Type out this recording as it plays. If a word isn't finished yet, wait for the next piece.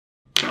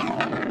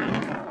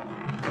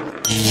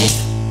And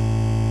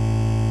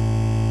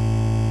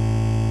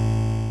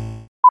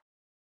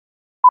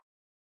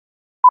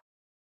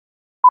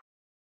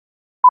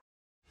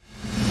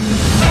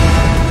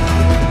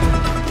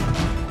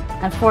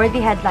for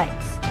the headlines,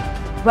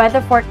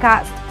 weather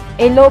forecast,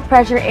 a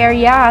low-pressure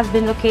area has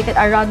been located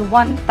around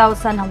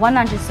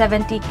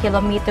 1,170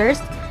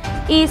 kilometers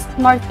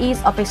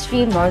east-northeast of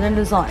extreme northern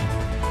Luzon.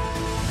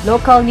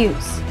 Local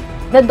news,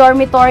 the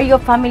Dormitorio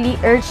family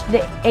urged the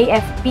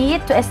AFP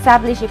to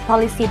establish a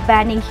policy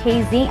banning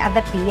hazing at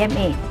the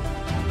PMA.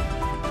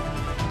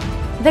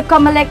 The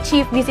COMELEC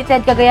chief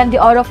visited Cagayan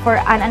de Oro for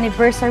an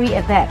anniversary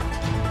event.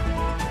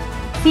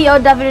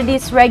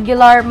 COWD's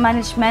regular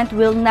management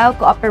will now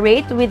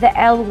cooperate with the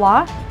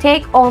LWA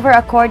takeover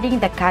according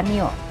to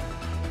Canyo.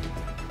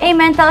 A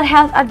mental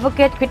health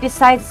advocate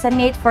criticized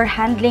Senate for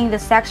handling the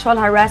sexual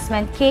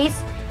harassment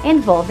case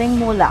involving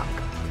Mulak.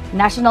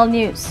 National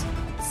news.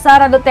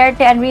 Sara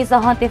Duterte and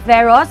Riza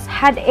Hontiveros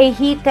had a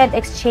heated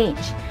exchange,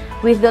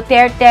 with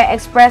Duterte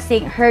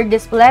expressing her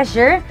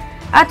displeasure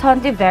at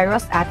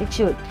Hontiveros'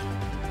 attitude.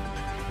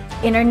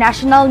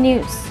 International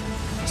news.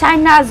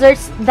 China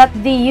asserts that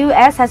the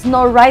U.S. has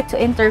no right to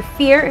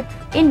interfere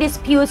in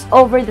disputes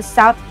over the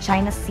South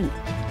China Sea.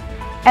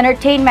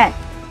 Entertainment.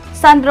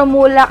 Sandro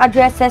Mulak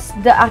addresses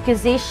the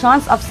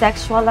accusations of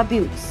sexual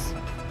abuse.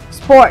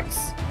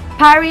 Sports.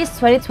 Paris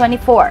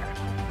 2024.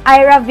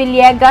 Ira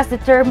Villegas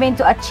determined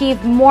to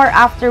achieve more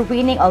after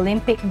winning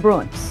Olympic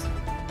bronze.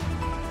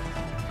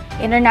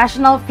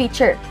 International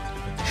feature.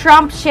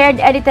 Trump shared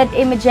edited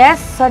images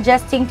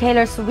suggesting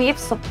Taylor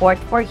Swift's support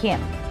for him.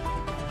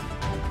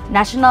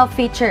 National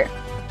feature.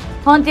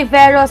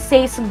 Hontiveros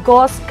says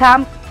Ghost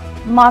Camp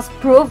must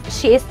prove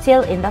she is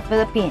still in the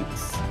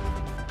Philippines.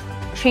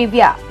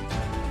 Trivia.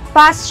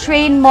 Fast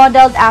train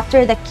modeled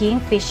after the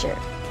Kingfisher.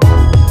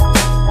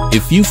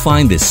 If you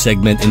find this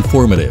segment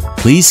informative,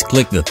 please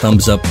click the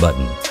thumbs up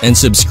button and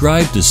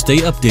subscribe to stay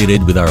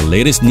updated with our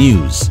latest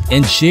news,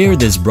 and share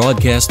this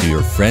broadcast to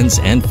your friends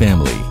and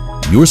family.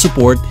 Your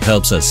support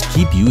helps us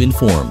keep you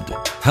informed.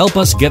 Help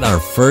us get our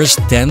first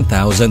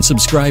 10,000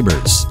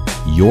 subscribers.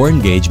 Your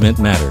engagement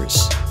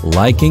matters.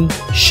 Liking,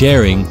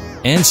 sharing,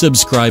 and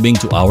subscribing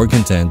to our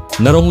content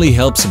not only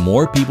helps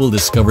more people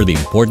discover the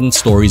important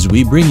stories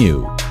we bring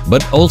you,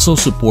 but also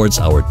supports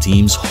our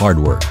team's hard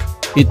work.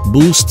 It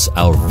boosts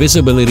our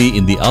visibility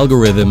in the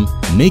algorithm,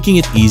 making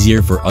it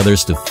easier for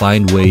others to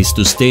find ways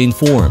to stay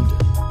informed.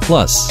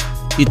 Plus,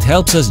 it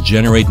helps us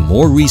generate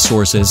more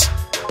resources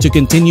to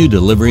continue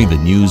delivering the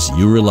news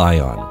you rely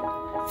on.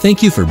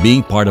 Thank you for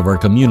being part of our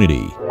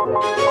community.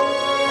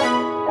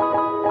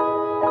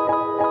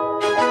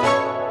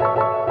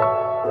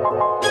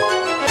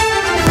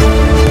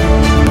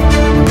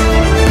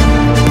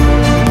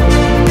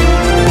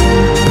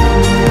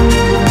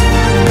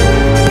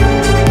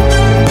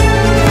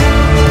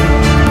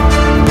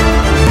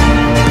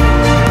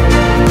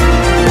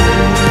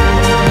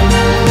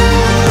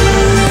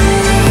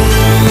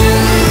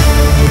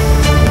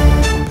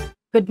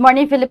 Good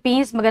morning,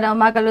 Philippines. Magandang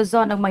umaga,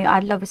 Luzon, ug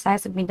mayong adlaw,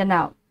 Visayas ug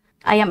Mindanao.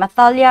 I am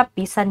Athalia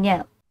P.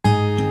 Saniel.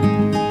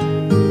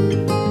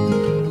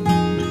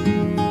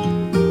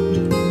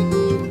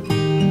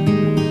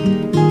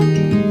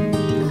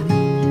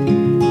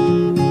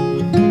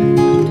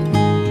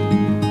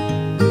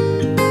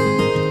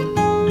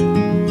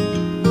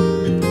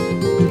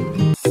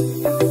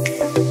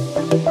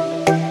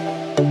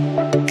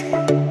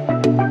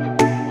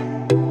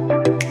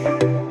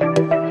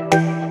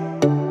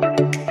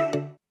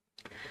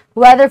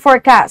 Weather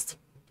forecast.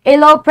 A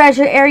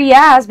low-pressure area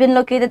has been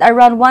located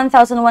around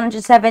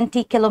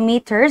 1,170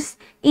 kilometers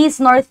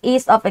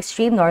east-northeast of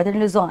extreme northern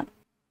Luzon.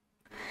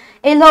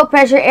 A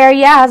low-pressure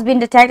area has been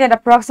detected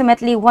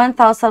approximately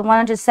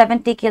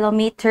 1,170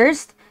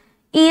 kilometers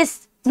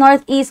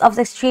east-northeast of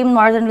extreme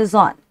northern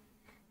Luzon.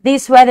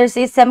 This weather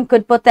system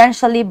could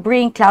potentially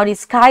bring cloudy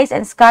skies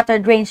and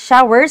scattered rain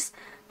showers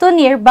to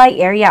nearby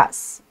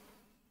areas.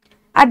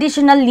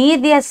 Additionally,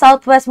 the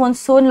southwest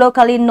monsoon,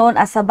 locally known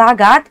as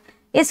Sabagat,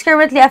 is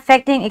currently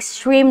affecting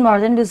extreme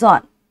northern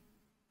Luzon.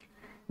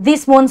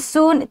 This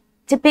monsoon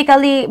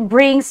typically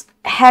brings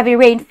heavy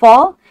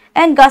rainfall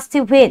and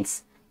gusty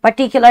winds,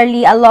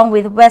 particularly along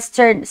with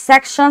western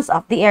sections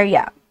of the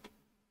area.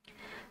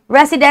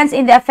 Residents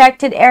in the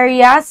affected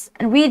areas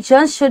and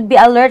regions should be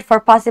alert for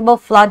possible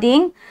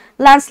flooding,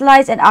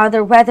 landslides, and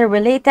other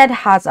weather-related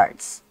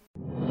hazards.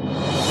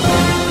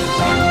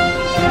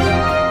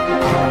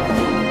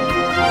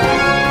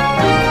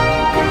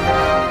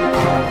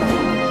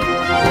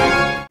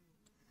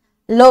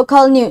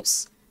 Local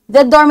news.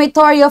 The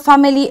Dormitorio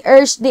family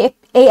urged the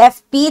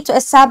AFP to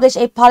establish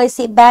a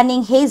policy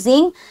banning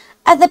hazing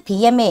at the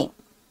PMA.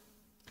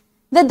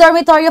 The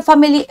Dormitorio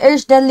family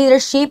urged the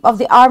leadership of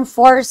the Armed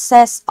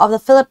Forces of the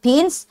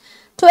Philippines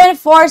to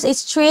enforce a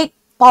strict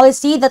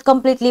policy that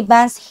completely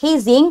bans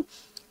hazing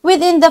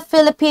within the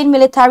Philippine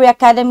Military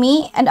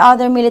Academy and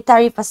other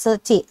military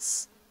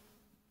facilities.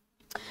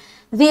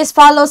 This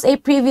follows a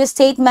previous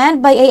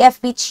statement by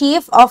AFP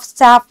Chief of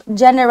Staff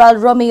General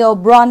Romeo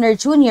Bronner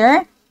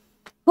Jr.,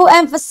 who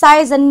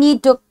emphasized the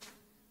need to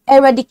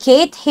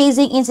eradicate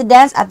hazing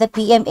incidents at the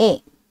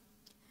PMA,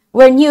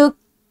 where new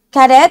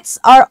cadets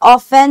are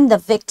often the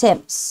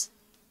victims.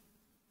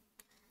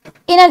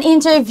 In an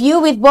interview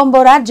with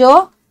Bombo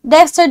Radio,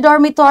 Dexter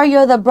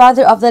Dormitorio, the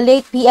brother of the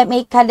late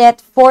PMA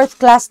cadet 4th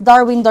Class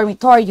Darwin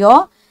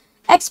Dormitorio,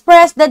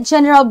 expressed that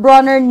General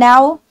Bronner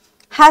now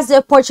has the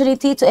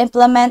opportunity to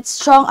implement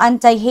strong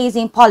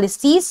anti-hazing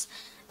policies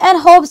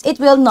and hopes it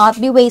will not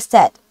be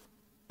wasted.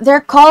 Their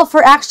call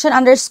for action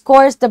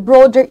underscores the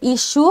broader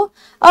issue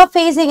of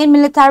hazing in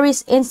military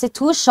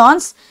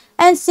institutions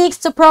and seeks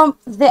to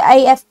prompt the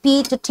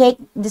AFP to take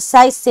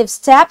decisive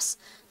steps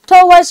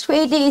towards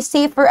creating a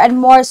safer and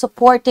more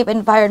supportive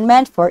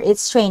environment for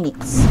its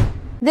trainees.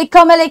 The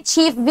COMELEC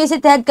chief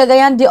visited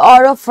Cagayan de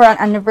Oro for an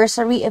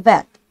anniversary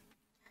event.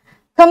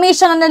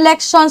 Commission on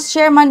Elections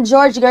Chairman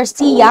George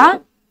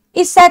Garcia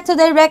is set to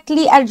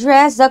directly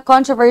address the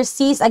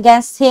controversies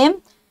against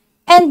him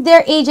and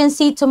their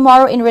agency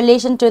tomorrow in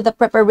relation to the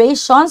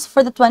preparations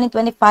for the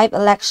 2025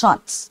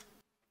 elections.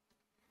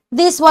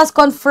 This was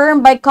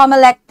confirmed by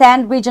COMELEC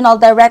 10 Regional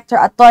Director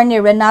Attorney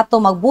Renato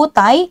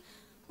Magbutay,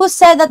 who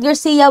said that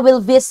Garcia will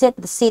visit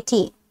the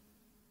city.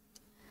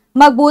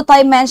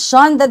 Magbutay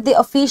mentioned that the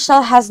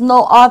official has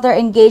no other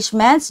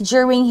engagements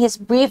during his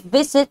brief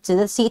visit to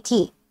the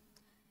city,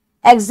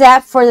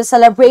 except for the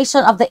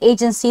celebration of the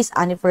agency's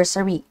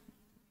anniversary.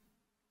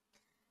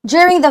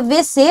 During the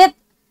visit,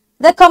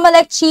 the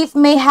COMELEC chief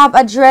may have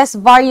addressed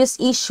various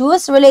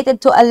issues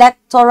related to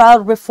electoral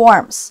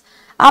reforms,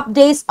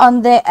 updates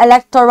on the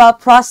electoral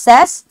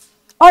process,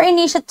 or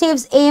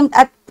initiatives aimed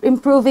at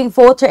improving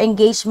voter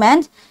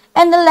engagement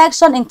and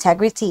election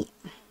integrity.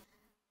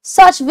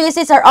 Such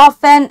visits are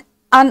often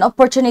an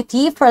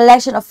opportunity for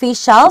election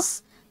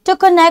officials to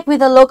connect with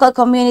the local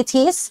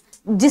communities,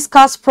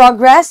 discuss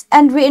progress,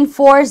 and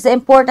reinforce the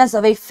importance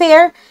of a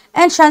fair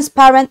and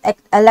transparent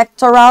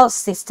electoral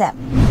system.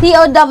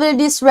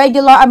 POWD's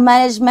regular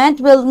management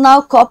will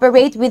now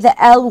cooperate with the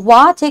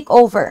ELWA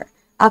takeover,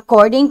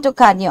 according to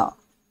Canyo.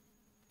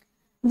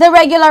 The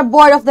regular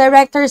board of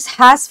directors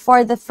has,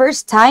 for the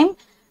first time,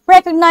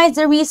 recognized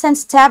the recent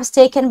steps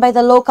taken by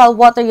the local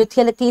water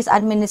utilities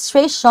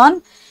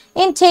administration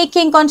in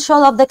taking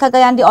control of the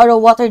Cagayan de Oro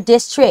Water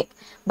District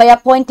by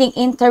appointing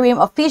interim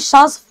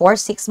officials for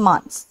 6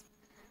 months.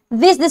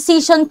 This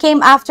decision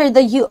came after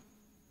the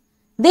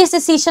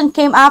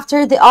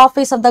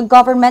Office of the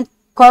Government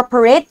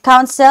Corporate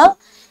Counsel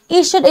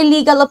issued a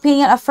legal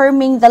opinion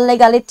affirming the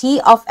legality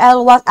of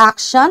ELWA's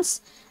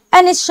actions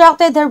and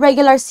instructed the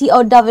regular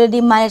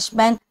COWD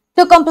management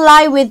to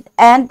comply with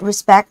and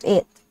respect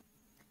it.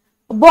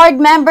 Board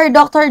member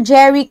Dr.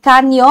 Jerry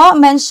Canyo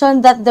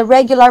mentioned that the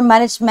regular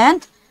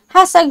management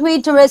has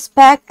agreed to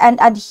respect and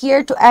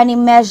adhere to any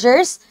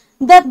measures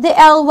that the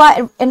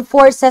ELWA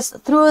enforces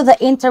through the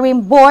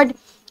interim board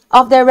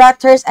of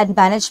directors and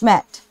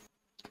management.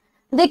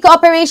 The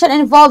cooperation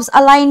involves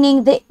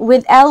aligning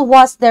with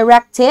ELWA's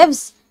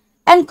directives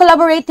and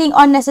collaborating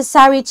on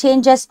necessary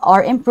changes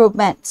or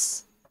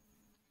improvements.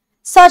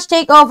 Such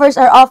takeovers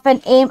are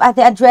often aimed at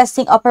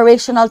addressing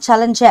operational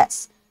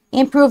challenges,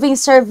 improving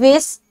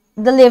service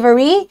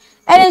delivery,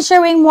 and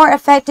ensuring more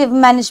effective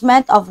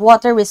management of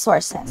water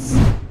resources.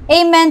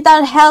 A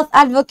mental health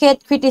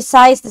advocate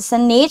criticized the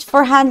Senate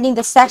for handling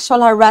the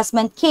sexual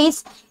harassment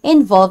case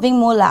involving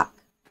Mulak.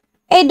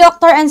 A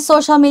doctor and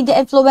social media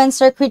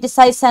influencer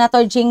criticized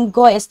Senator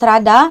Jinggoy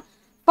Estrada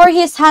for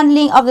his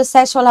handling of the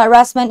sexual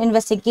harassment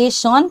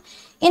investigation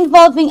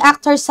involving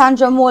actor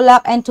Sandro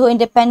Mulak and 2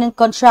 independent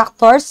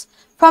contractors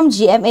from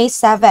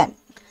GMA7.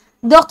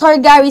 Dr.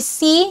 Gary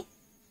C.,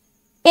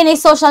 in a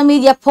social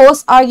media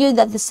post, argued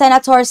that the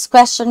senator's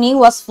questioning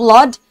was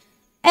flawed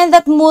and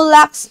that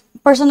Mulak's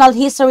personal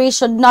history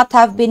should not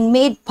have been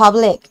made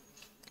public,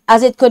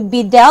 as it could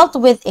be dealt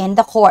with in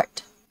the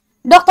court.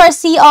 Dr.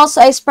 C.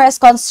 also expressed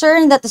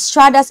concern that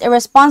Estrada's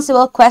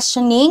irresponsible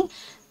questioning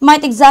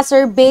might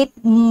exacerbate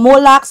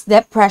Mulak's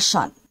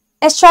depression.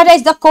 Estrada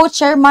is the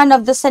co-chairman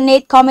of the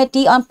Senate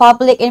Committee on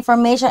Public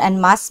Information and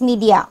Mass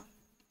Media.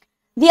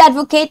 The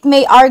advocate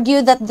may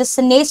argue that the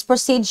Senate's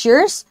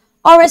procedures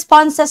or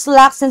responses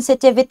lack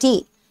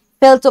sensitivity,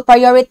 fail to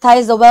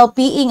prioritize the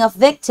well-being of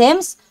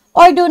victims,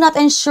 or do not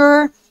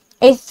ensure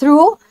a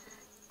thorough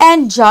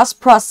and just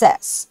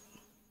process.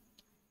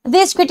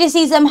 This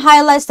criticism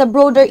highlights the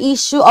broader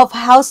issue of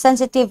how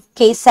sensitive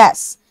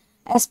cases,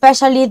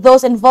 especially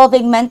those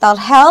involving mental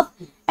health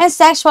and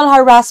sexual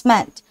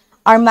harassment,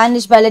 are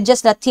managed by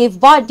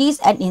legislative bodies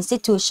and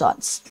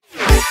institutions.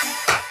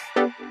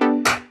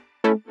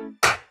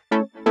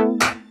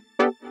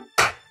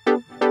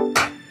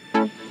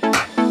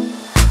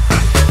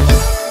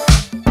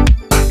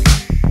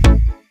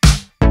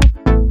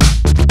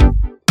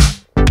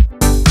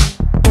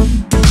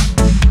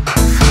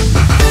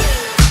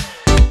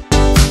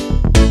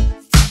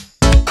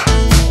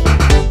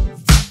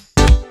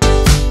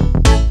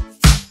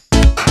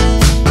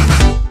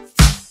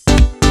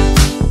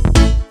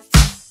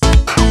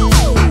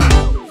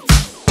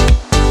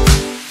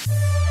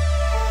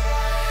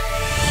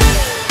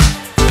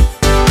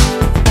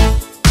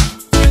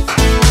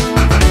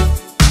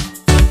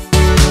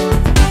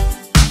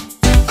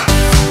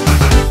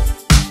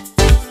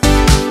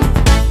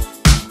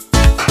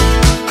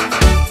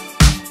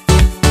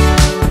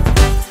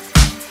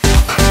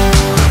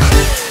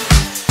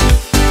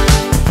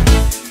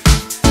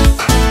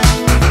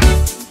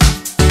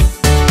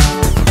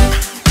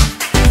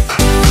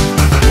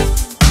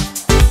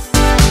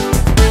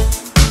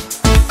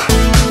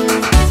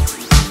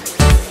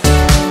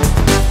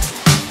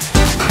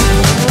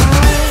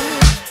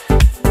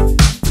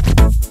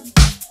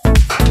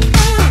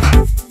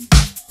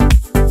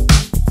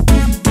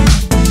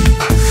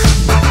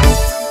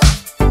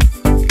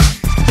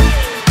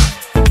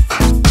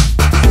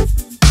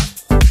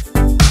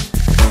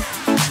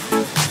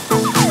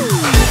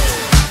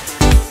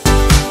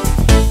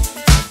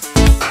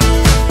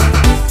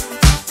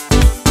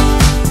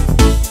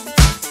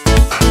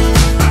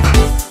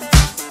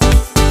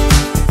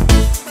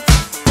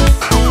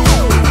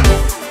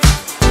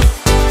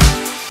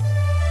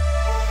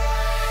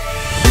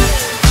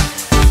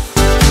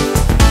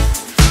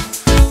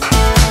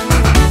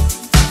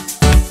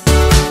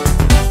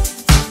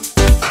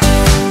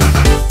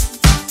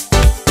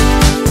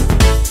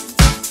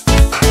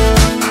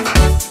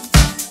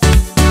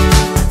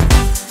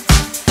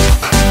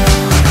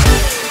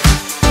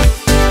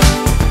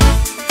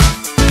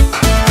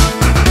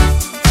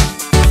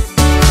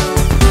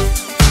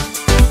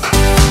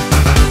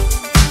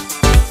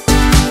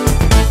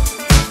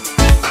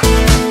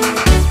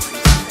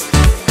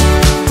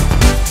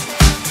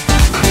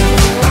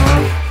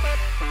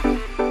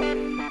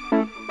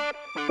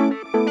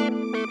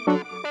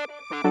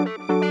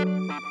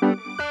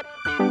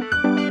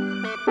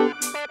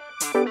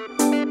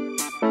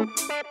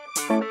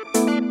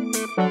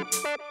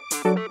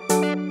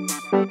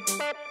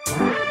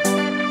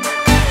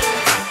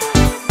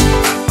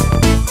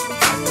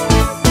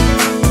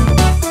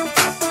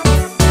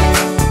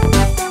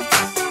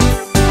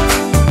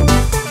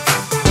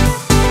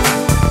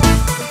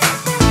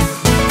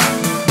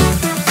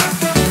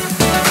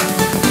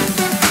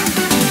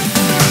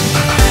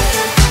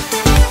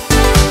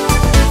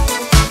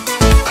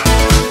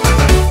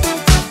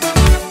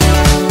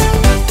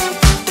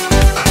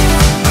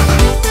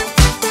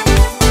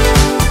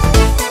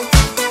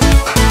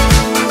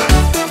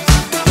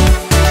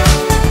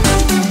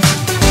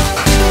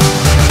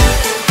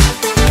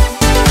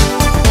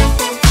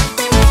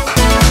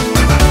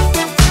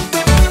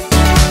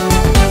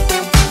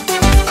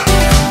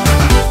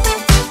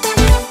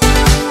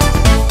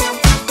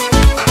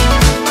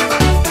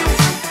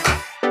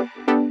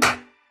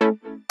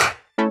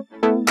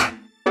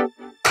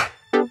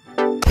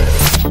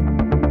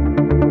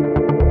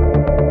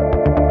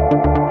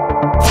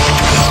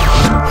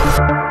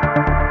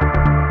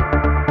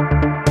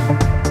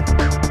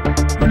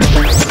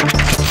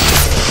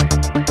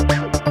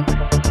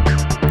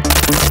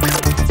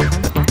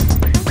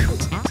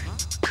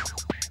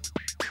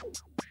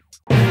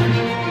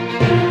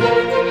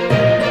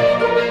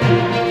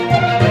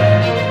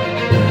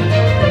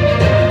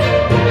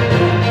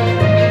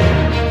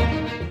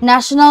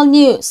 National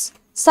news.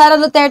 Sara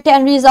Duterte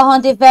and Riza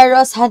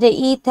Hontiveros had a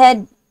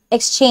heated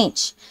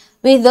exchange,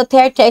 with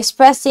Duterte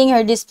expressing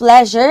her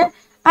displeasure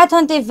at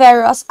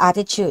Hontiveros'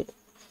 attitude.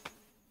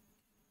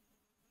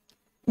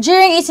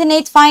 During a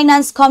Senate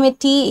Finance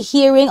Committee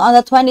hearing on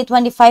the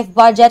 2025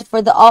 budget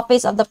for the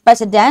Office of the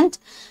President,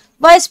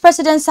 Vice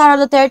President Sara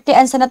Duterte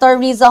and Senator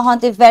Riza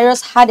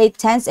Hontiveros had a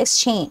tense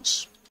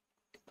exchange.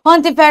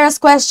 Hontiveros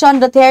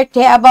questioned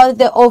Duterte about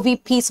the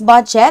OVP's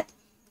budget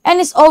and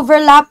its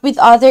overlap with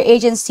other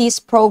agencies'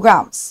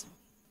 programs.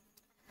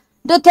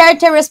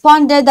 Duterte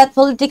responded that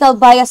political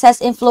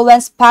biases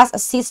influenced past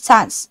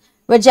assistance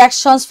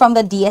rejections from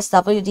the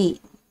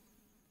DSWD.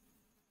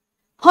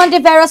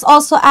 Hontiveros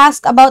also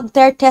asked about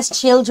Duterte's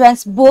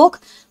children's book,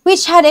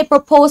 which had a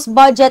proposed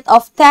budget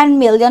of 10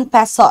 million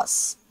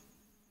pesos.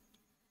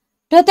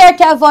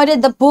 Duterte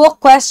avoided the book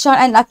question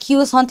and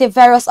accused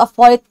Hontiveros of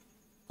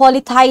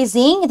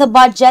politicizing the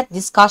budget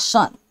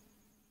discussion.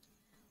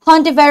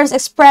 Hontiveros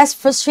expressed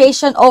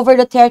frustration over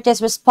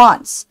Duterte's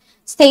response,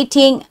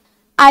 stating,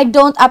 "I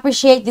don't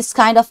appreciate this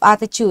kind of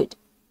attitude."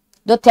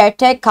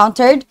 Duterte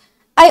countered,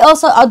 "I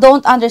also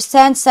don't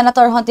understand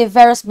Senator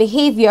Hontiveros'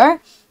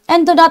 behavior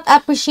and do not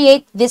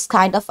appreciate this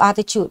kind of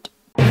attitude."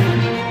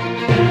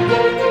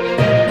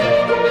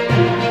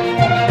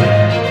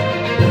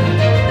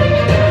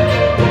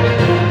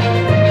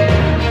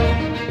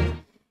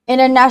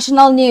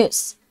 International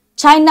news.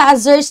 China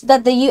asserts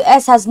that the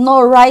U.S. has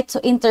no right to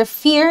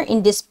interfere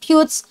in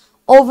disputes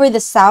over the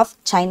South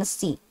China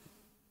Sea.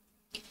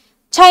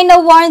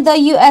 China warned the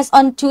U.S.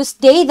 on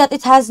Tuesday that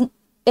it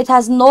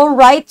has no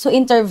right to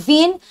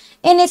intervene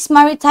in its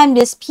maritime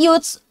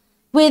disputes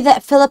with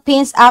the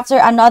Philippines after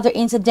another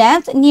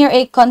incident near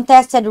a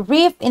contested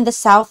reef in the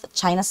South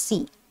China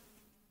Sea.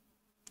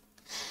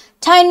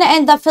 China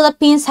and the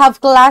Philippines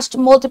have clashed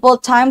multiple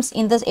times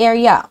in this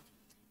area,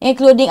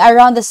 including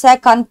around the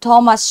second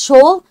Thomas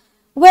Shoal,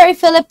 where a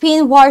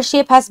Philippine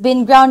warship has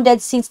been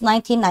grounded since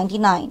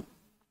 1999.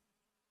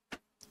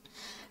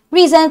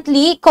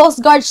 Recently,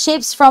 Coast Guard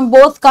ships from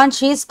both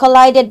countries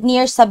collided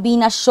near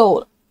Sabina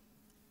Shoal.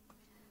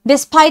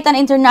 Despite an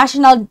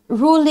international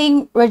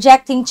ruling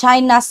rejecting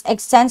China's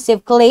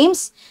extensive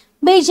claims,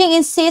 Beijing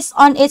insists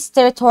on its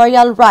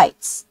territorial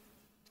rights.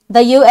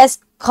 The U.S.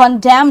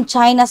 condemned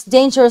China's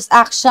dangerous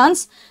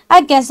actions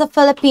against the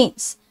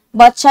Philippines,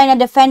 but China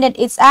defended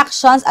its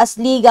actions as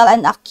legal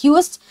and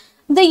accused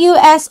the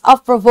U.S.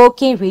 of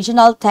provoking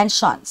regional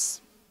tensions.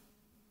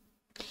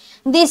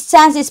 This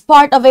stance is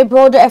part of a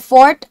broader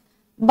effort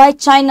by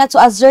China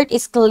to assert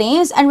its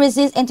claims and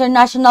resist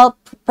international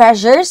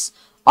pressures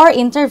or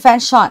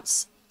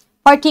interventions,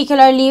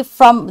 particularly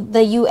from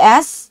the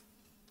U.S.,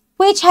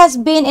 which has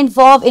been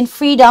involved in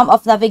freedom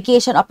of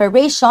navigation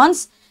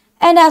operations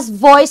and has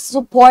voiced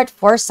support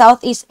for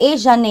Southeast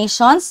Asian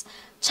nations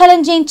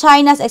challenging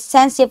China's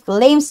extensive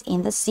claims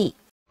in the sea.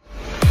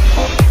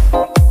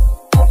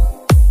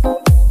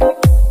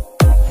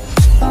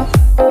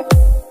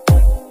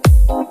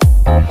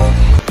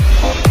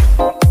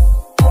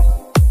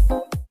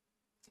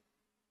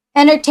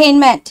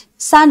 Entertainment.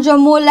 Sandro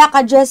Mulak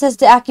addresses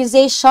the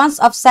accusations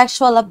of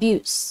sexual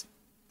abuse.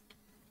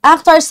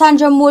 Actor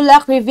Sandro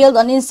Mulak revealed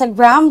on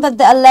Instagram that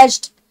the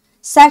alleged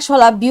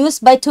sexual abuse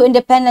by two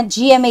independent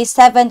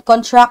GMA7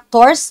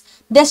 contractors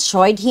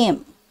destroyed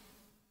him.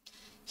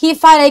 He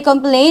filed a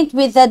complaint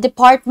with the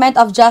Department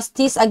of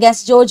Justice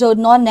against Jojo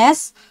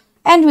Nones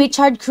and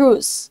Richard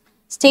Cruz,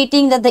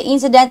 stating that the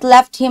incident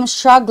left him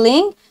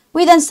struggling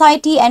with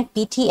anxiety and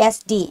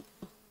PTSD.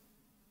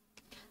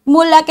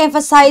 Mulak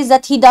emphasized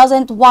that he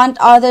doesn't want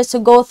others to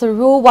go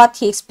through what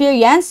he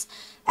experienced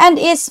and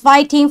is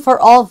fighting for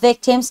all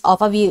victims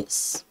of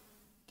abuse.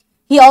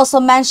 He also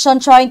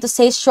mentioned trying to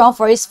stay strong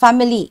for his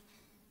family,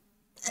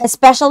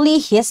 especially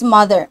his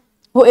mother,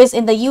 who is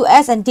in the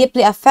U.S. and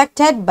deeply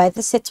affected by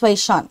the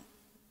situation.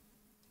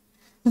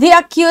 The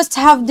accused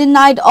have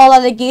denied all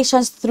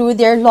allegations through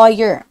their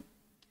lawyer.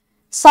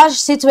 Such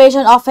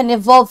situations often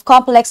involve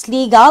complex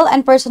legal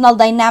and personal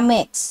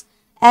dynamics,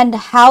 and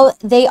how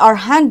they are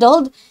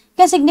handled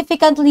can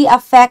significantly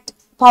affect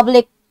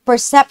public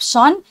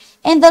perception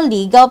in the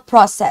legal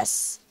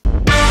process.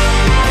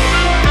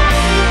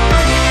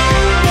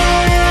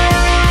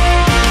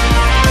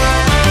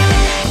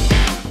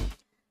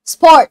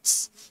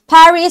 Sports.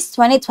 Paris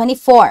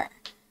 2024.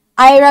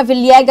 Ira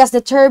Villegas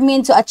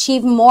determined to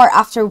achieve more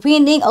after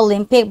winning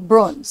Olympic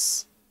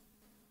bronze.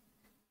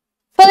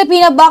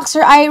 Filipino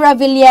boxer Ira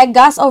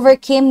Villegas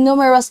overcame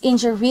numerous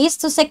injuries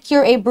to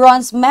secure a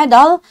bronze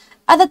medal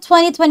at the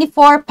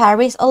 2024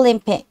 Paris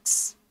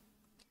Olympics.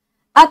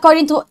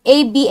 According to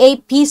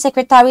ABAP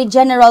Secretary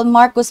General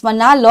Marcos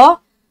Manalo,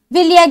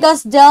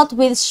 Villegas dealt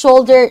with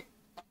shoulder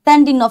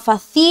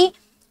tendinopathy,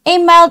 a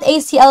mild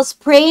ACL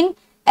sprain,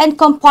 and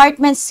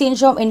compartment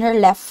syndrome in her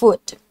left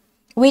foot,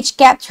 which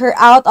kept her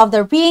out of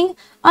the ring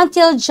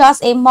until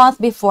just a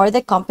month before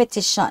the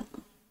competition.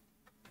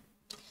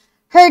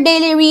 Her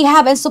daily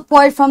rehab and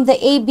support from the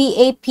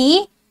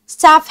ABAP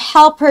staff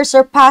helped her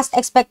surpass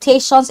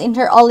expectations in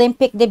her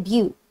Olympic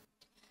debut.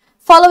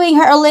 Following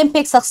her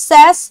Olympic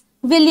success,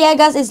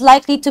 Villegas is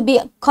likely to be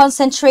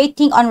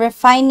concentrating on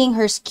refining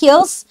her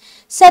skills,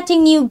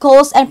 setting new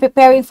goals, and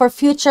preparing for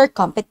future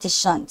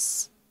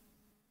competitions.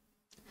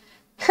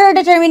 Her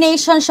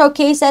determination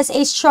showcases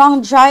a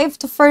strong drive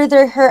to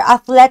further her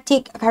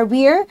athletic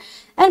career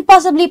and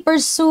possibly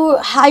pursue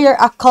higher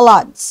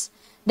accolades,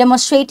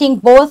 demonstrating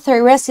both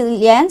her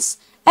resilience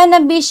and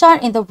ambition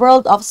in the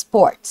world of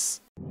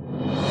sports.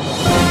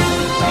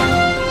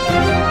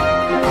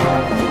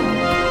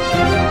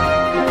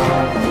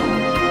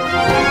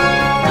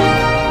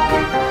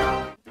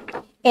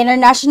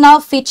 International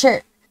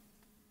feature.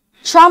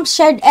 Trump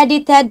shared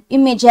edited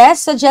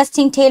images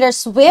suggesting Taylor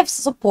Swift's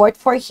support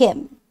for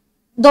him.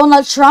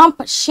 Donald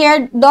Trump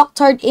shared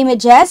doctored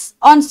images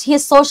on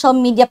his social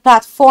media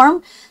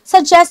platform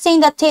suggesting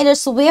that Taylor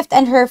Swift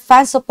and her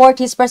fans support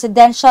his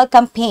presidential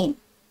campaign.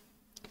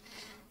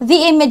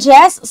 The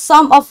images,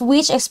 some of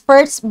which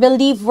experts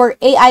believe were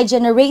AI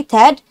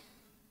generated,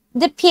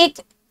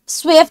 depict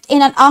Swift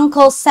in an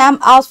Uncle Sam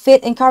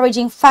outfit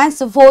encouraging fans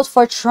to vote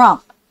for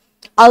Trump,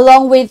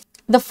 along with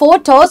the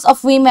photos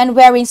of women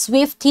wearing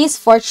Swifties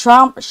for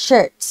Trump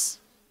shirts.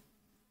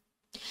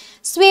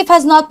 Swift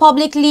has not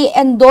publicly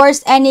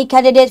endorsed any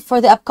candidate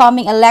for the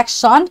upcoming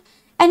election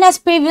and has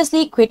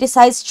previously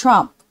criticized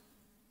Trump.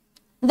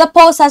 The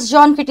post has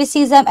drawn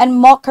criticism and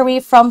mockery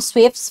from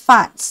Swift's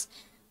fans,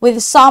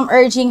 with some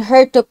urging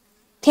her to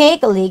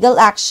take legal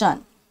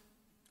action.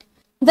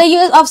 The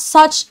use of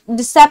such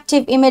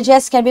deceptive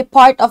images can be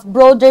part of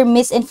broader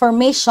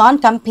misinformation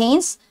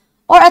campaigns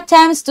or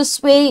attempts to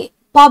sway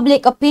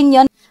public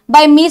opinion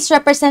by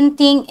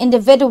misrepresenting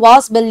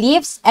individuals'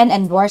 beliefs and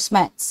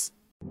endorsements.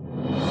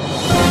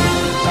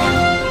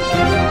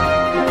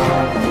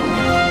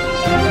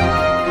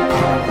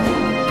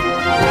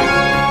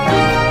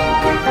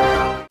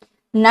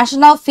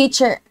 National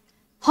feature.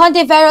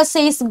 Hontiveros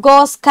says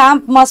Go's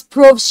camp must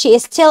prove she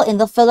is still in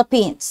the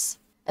Philippines.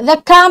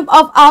 The camp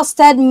of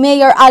ousted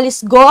Mayor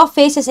Alice Go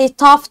faces a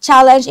tough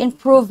challenge in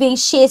proving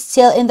she is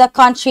still in the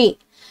country,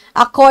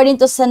 according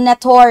to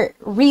Senator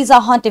Riza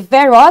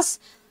Hontiveros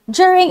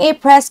during a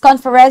press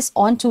conference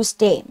on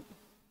Tuesday.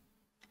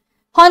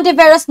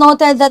 Hontiveros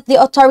noted that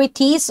the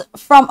authorities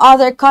from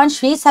other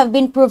countries have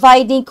been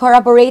providing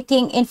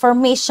corroborating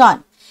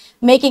information,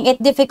 making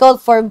it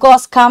difficult for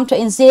Go's camp to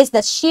insist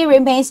that she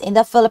remains in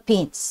the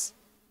Philippines.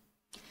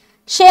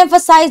 She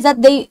emphasized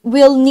that they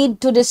will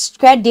need to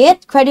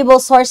discredit credible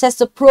sources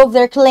to prove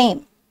their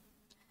claim.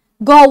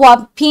 Go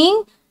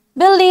Waping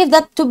believed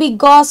that to be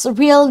Go's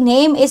real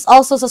name is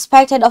also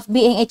suspected of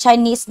being a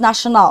Chinese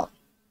national.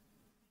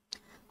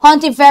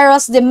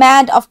 Hontiveros'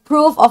 demand of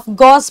proof of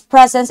Go's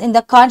presence in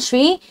the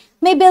country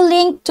may be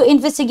linked to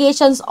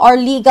investigations or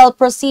legal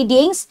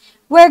proceedings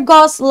where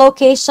Go's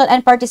location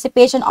and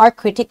participation are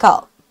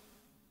critical.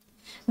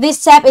 This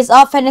step is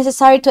often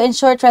necessary to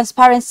ensure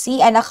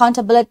transparency and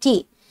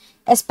accountability,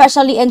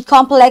 especially in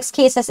complex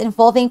cases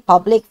involving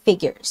public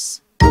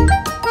figures.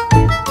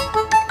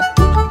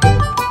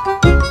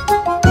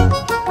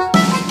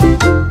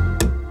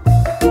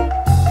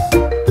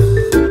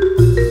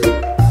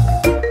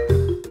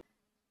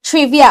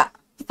 Trivia.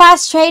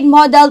 Fast train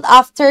modeled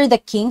after the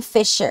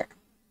Kingfisher.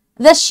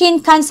 The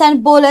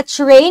Shinkansen bullet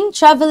train,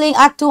 traveling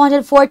at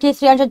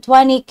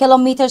 240-320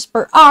 kilometers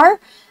per hour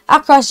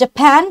across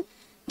Japan,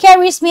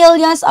 carries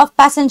millions of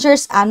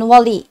passengers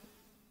annually.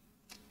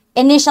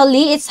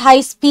 Initially, its high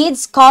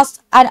speeds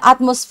caused an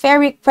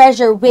atmospheric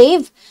pressure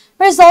wave,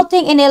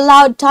 resulting in a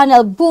loud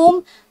tunnel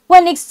boom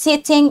when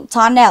exiting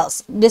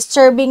tunnels,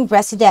 disturbing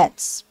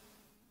residents.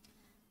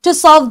 To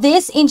solve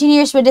this,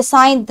 engineers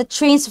redesigned the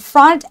train's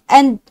front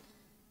end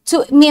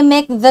to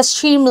mimic the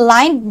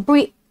streamlined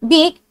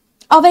beak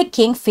of a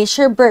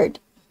kingfisher bird,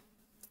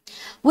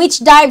 which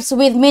dives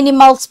with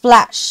minimal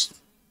splash.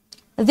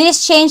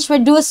 This change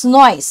reduced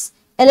noise,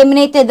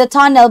 eliminated the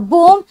tunnel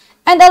boom,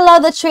 and allowed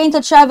the train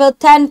to travel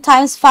 10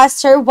 times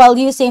faster while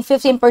using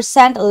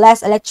 15%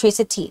 less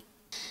electricity.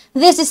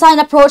 This design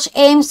approach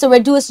aims to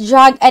reduce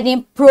drag and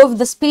improve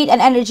the speed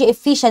and energy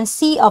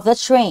efficiency of the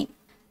train.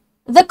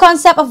 The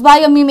concept of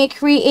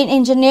biomimicry in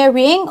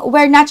engineering,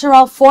 where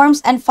natural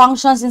forms and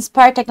functions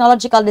inspire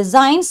technological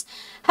designs,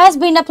 has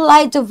been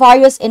applied to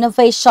various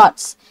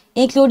innovations,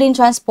 including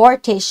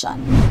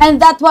transportation.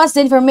 And that was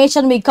the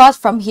information we got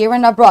from here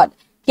and abroad.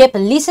 Keep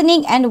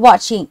listening and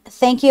watching.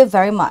 Thank you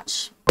very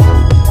much.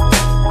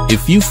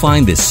 If you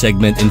find this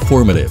segment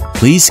informative,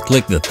 please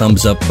click the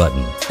thumbs up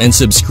button and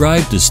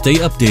subscribe to stay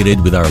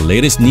updated with our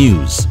latest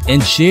news,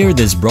 and share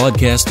this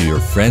broadcast to your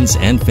friends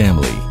and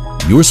family.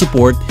 Your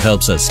support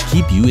helps us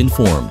keep you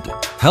informed.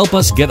 Help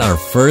us get our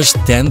first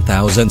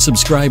 10,000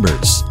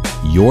 subscribers.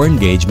 Your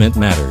engagement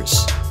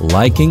matters.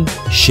 Liking,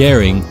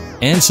 sharing,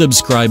 and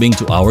subscribing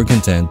to our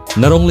content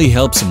not only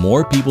helps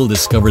more people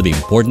discover the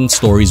important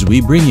stories we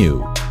bring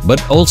you,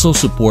 but also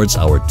supports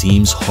our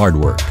team's hard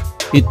work.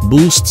 It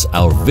boosts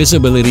our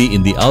visibility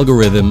in the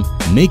algorithm,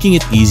 making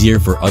it easier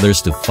for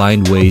others to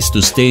find ways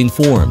to stay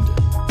informed.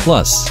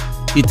 Plus,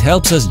 it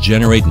helps us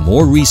generate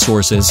more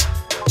resources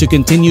to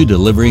continue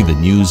delivering the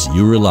news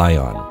you rely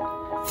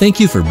on. Thank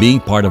you for being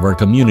part of our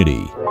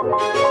community.